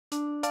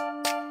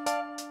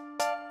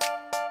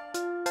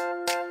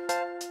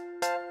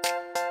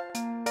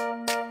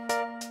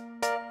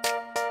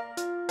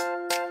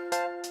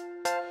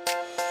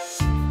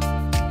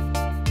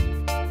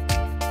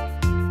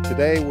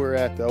Today we're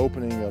at the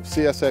opening of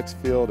CSX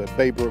Field at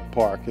Baybrook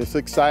Park. It's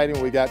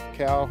exciting. We got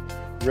Cal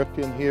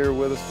Ripken here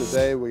with us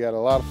today. We got a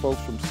lot of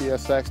folks from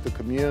CSX, the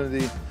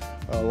community,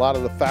 a lot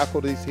of the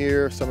faculty's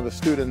here, some of the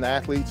student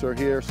athletes are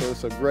here, so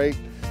it's a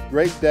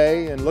great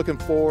day and looking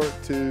forward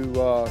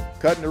to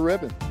cutting the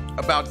ribbon.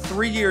 About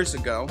 3 years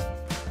ago,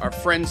 our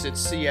friends at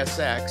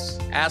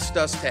CSX asked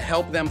us to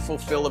help them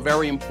fulfill a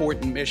very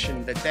important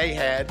mission that they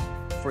had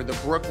for the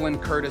Brooklyn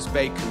Curtis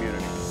Bay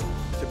community,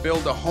 to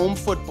build a home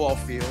football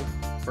field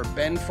for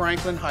Ben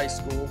Franklin High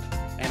School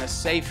and a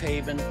safe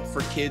haven for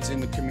kids in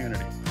the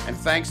community. And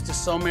thanks to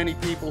so many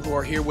people who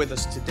are here with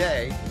us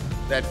today,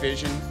 that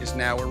vision is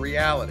now a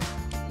reality.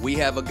 We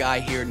have a guy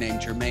here named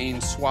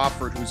Jermaine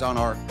Swafford who's on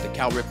the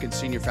Cal Ripken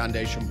Sr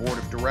Foundation Board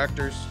of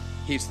Directors.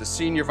 He's the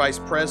Senior Vice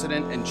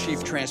President and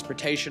Chief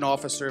Transportation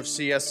Officer of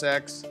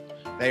CSX.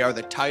 They are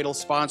the title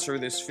sponsor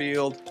of this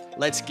field.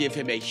 Let's give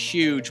him a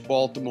huge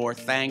Baltimore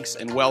thanks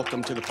and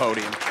welcome to the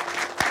podium.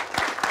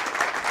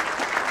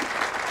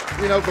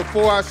 You know,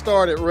 before I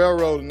started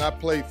railroading, I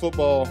played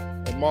football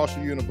at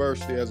Marshall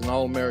University as an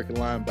All-American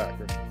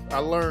linebacker. I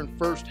learned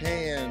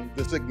firsthand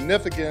the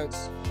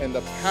significance and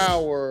the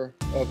power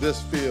of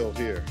this field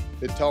here.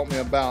 It taught me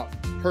about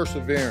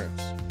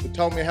perseverance. It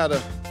taught me how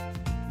to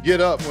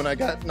get up when I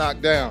got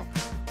knocked down,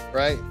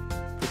 right?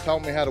 It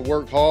taught me how to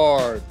work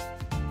hard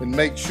and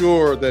make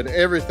sure that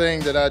everything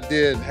that I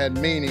did had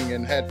meaning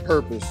and had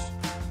purpose.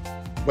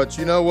 But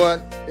you know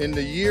what? In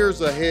the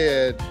years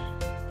ahead,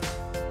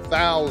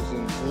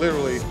 thousands,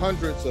 literally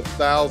hundreds of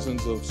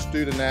thousands of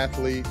student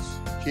athletes,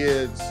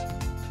 kids,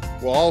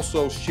 will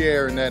also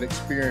share in that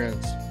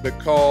experience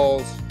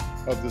because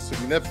of the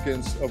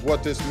significance of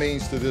what this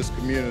means to this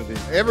community.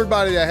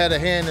 Everybody that had a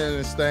hand in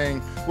this thing,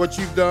 what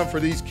you've done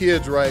for these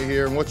kids right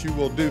here and what you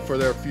will do for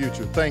their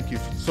future. Thank you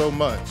so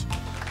much.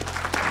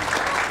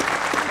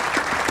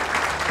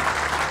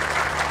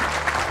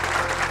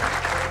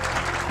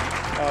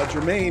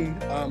 Jermaine,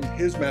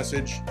 his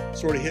message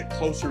sort of hit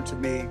closer to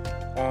me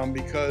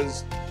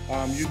because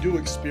you do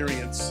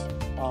experience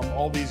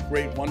all these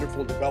great,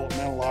 wonderful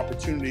developmental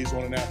opportunities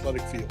on an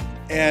athletic field.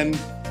 And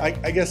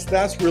I guess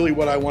that's really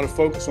what I want to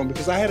focus on,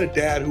 because I had a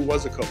dad who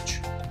was a coach,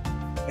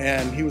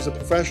 and he was a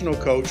professional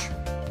coach,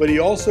 but he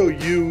also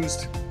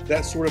used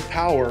that sort of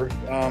power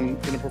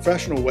in a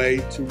professional way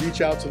to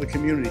reach out to the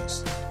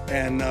communities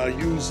and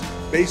use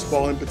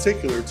baseball in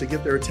particular to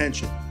get their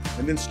attention,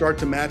 and then start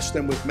to match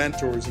them with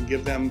mentors and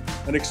give them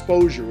an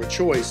exposure, a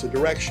choice, a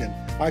direction.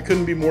 I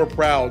couldn't be more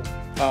proud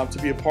to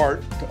be a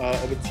part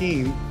of a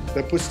team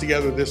that puts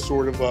together this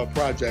sort of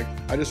project.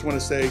 I just want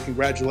to say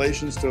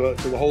congratulations to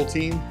the whole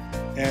team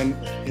and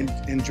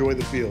enjoy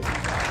the field.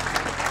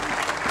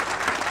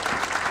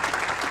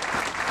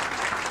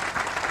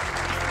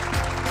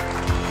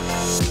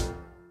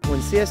 When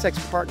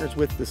CSX partners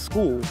with the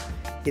school,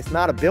 it's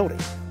not a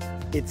building,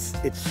 it's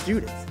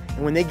students.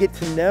 And when they get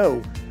to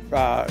know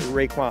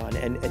Raekwon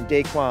and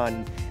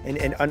Daquan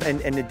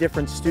and the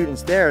different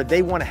students there,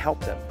 they want to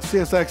help them.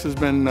 CSX has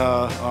been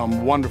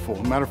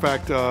wonderful. Matter of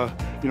fact,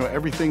 you know,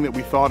 everything that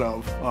we thought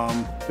of,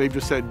 they've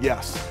just said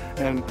yes.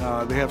 And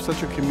they have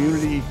such a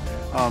community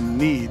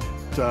need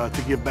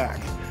to give back.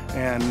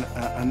 And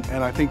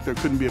I think there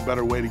couldn't be a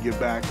better way to give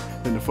back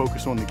than to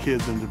focus on the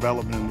kids and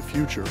development in the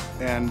future.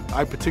 And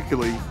I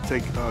particularly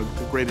take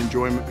great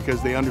enjoyment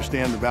because they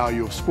understand the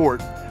value of sport,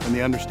 and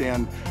they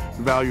understand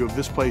the value of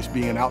this place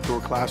being an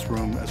outdoor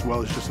classroom as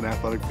well as just an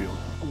athletic field.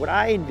 What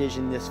I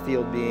envision this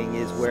field being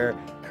is where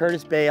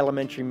Curtis Bay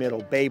Elementary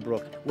Middle,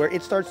 Baybrook, where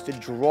it starts to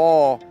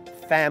draw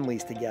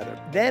families together.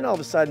 Then all of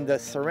a sudden the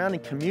surrounding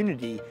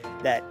community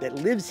that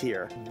lives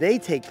here, they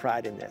take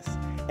pride in this.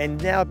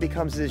 And now it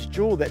becomes this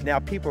jewel that now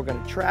people are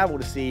going to travel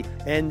to see,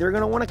 and they're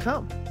going to want to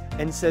come.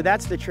 And so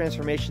that's the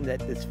transformation that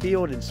this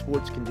field and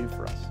sports can do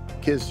for us.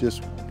 Kids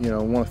just, you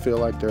know, want to feel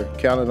like they're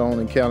counted on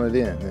and counted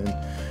in.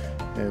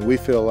 And we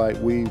feel like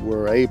we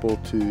were able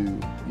to,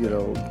 you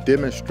know,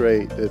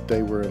 demonstrate that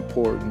they were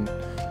important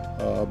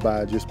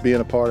by just being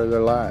a part of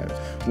their lives.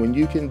 When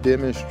you can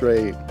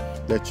demonstrate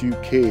that you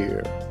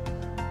care,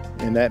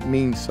 and that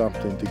means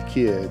something to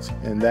kids,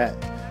 and that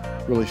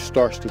really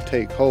starts to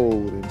take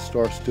hold and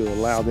starts to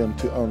allow them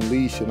to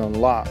unleash and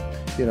unlock.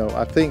 You know,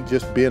 I think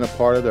just being a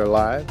part of their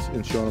lives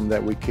and showing them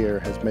that we care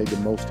has made the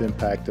most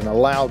impact and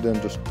allowed them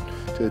to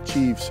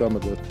achieve some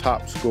of the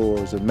top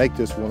scores and make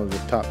this one of the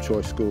top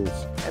choice schools.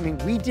 I mean,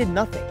 we did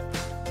nothing.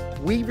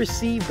 We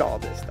received all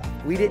this stuff.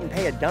 We didn't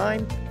pay a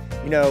dime.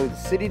 You know, the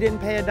city didn't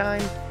pay a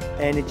dime,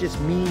 and it just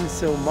means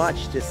so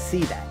much to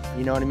see that.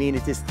 You know what I mean?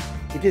 It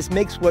just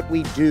makes what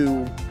we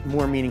do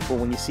more meaningful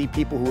when you see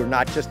people who are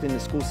not just in the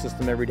school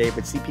system every day,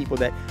 but see people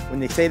that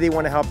when they say they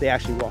want to help, they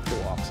actually walk the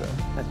walk. So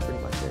that's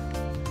pretty much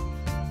it.